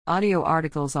Audio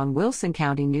articles on Wilson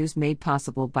County News made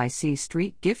possible by C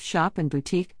Street Gift Shop and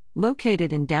Boutique,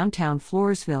 located in downtown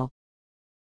Floresville.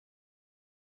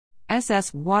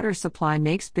 SS Water Supply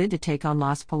makes bid to take on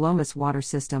Las Palomas Water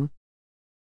System.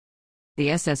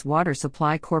 The SS Water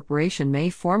Supply Corporation may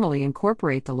formally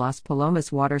incorporate the Las Palomas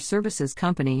Water Services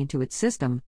Company into its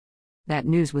system. That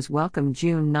news was welcomed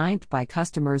June 9 by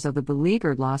customers of the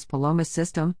beleaguered Las Palomas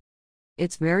system.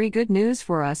 "It's very good news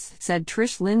for us," said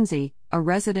Trish Lindsay, a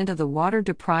resident of the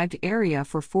water-deprived area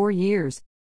for 4 years.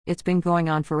 "It's been going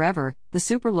on forever, the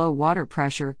super low water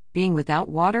pressure, being without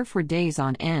water for days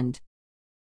on end."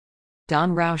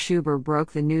 Don Rauschuber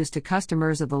broke the news to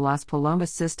customers of the Las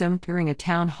Palomas system during a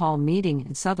town hall meeting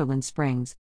in Sutherland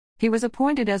Springs. He was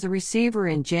appointed as a receiver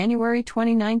in January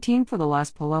 2019 for the Las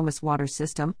Palomas Water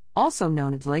System, also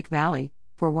known as Lake Valley,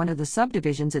 for one of the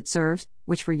subdivisions it serves,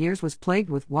 which for years was plagued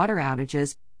with water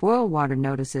outages, boil water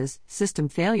notices, system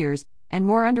failures, and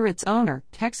more under its owner,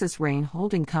 Texas Rain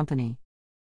Holding Company.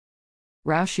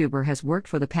 Rauschuber has worked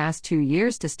for the past 2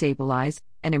 years to stabilize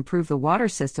and improve the water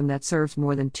system that serves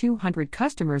more than 200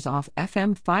 customers off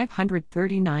FM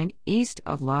 539 east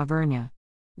of La Vernia.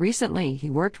 Recently, he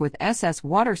worked with SS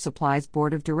Water Supply's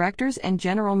Board of Directors and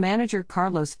General Manager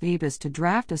Carlos Vivas to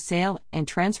draft a sale and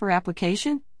transfer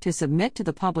application to submit to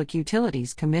the Public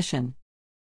Utilities Commission.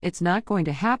 "It's not going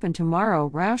to happen tomorrow,"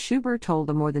 Rauschuber told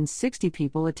the more than 60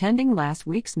 people attending last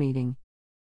week's meeting.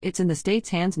 "It's in the state's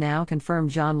hands now," confirmed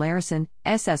John Larison,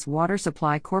 SS Water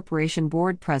Supply Corporation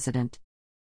Board President.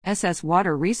 SS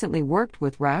Water recently worked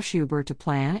with Rauschuber to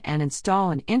plan and install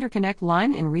an interconnect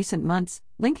line in recent months,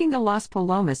 linking the Las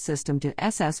Palomas system to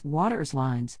SS Water's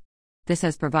lines. This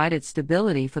has provided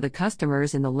stability for the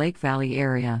customers in the Lake Valley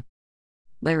area.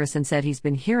 Larison said he's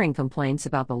been hearing complaints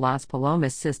about the Las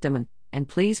Palomas system and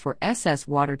pleas for SS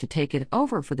Water to take it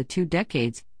over for the 2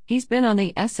 decades he's been on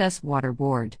the SS Water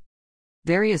Board.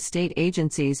 Various state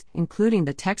agencies, including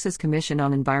the Texas Commission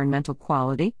on Environmental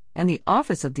Quality and the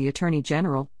Office of the Attorney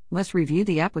General, must review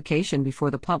the application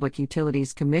before the Public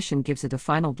Utilities Commission gives it a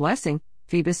final blessing,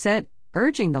 Phoebus said,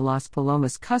 urging the Las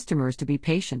Palomas customers to be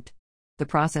patient. "The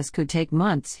process could take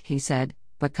months," he said,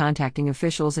 "but contacting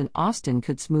officials in Austin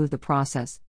could smooth the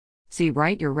process. See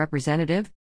Write Your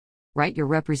Representative? Write Your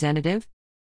Representative?"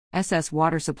 SS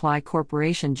Water Supply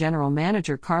Corporation General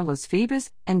Manager Carlos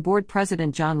Phoebus and Board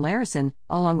President John Larison,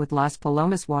 along with Las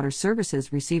Palomas Water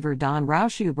Services receiver Don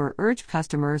Rauschuber, urged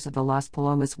customers of the Las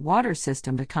Palomas water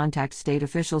system to contact state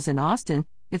officials in Austin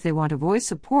if they want to voice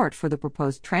support for the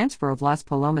proposed transfer of Las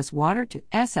Palomas water to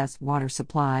SS Water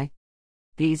Supply.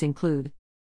 These include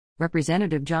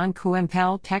Representative John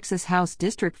Coempel, Texas House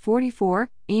District 44,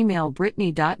 email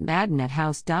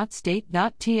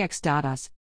brittany.madden@house.state.tx.us.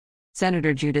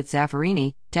 Senator Judith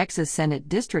Zaffirini, Texas Senate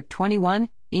District 21,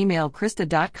 email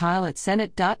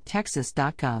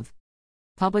krista.kyle@senate.texas.gov.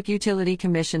 Public Utility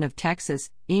Commission of Texas,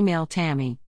 email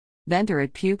Tammy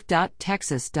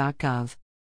Venter@puke.texas.gov.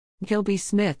 Gilby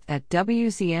Smith at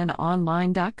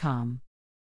wcnonline.com.